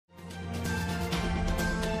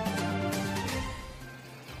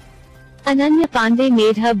Ananya Panday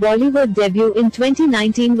made her Bollywood debut in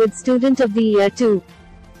 2019 with Student of the Year 2.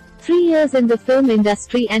 3 years in the film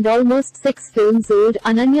industry and almost 6 films old,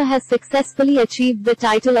 Ananya has successfully achieved the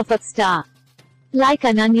title of a star. Like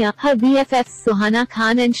Ananya, her BFFs Suhana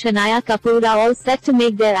Khan and Shanaya Kapoor are all set to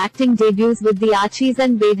make their acting debuts with the Archies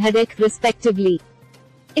and Bedhadek, respectively.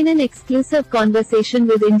 In an exclusive conversation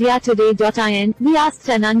with IndiaToday.in, we asked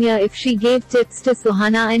Ananya if she gave tips to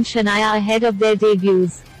Suhana and Shanaya ahead of their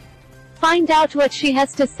debuts. Find out what she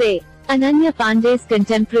has to say. Ananya Panday's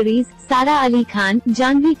contemporaries, Sara Ali Khan,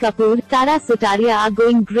 Janhvi Kapoor, Tara Sutaria are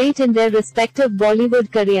going great in their respective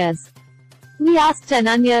Bollywood careers. We asked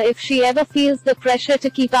Ananya if she ever feels the pressure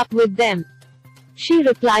to keep up with them. She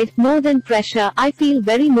replied, "More than pressure, I feel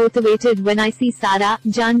very motivated when I see Sara,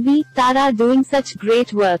 Janhvi, Tara doing such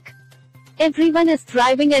great work. Everyone is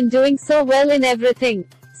thriving and doing so well in everything.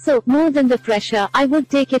 So, more than the pressure, I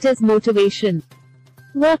would take it as motivation."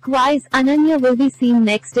 Work-wise, Ananya will be seen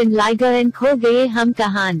next in Liger and Kho Gaye Hum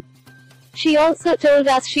Kahan. She also told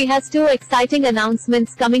us she has 2 exciting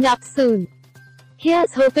announcements coming up soon.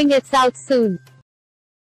 Here's hoping it's out soon.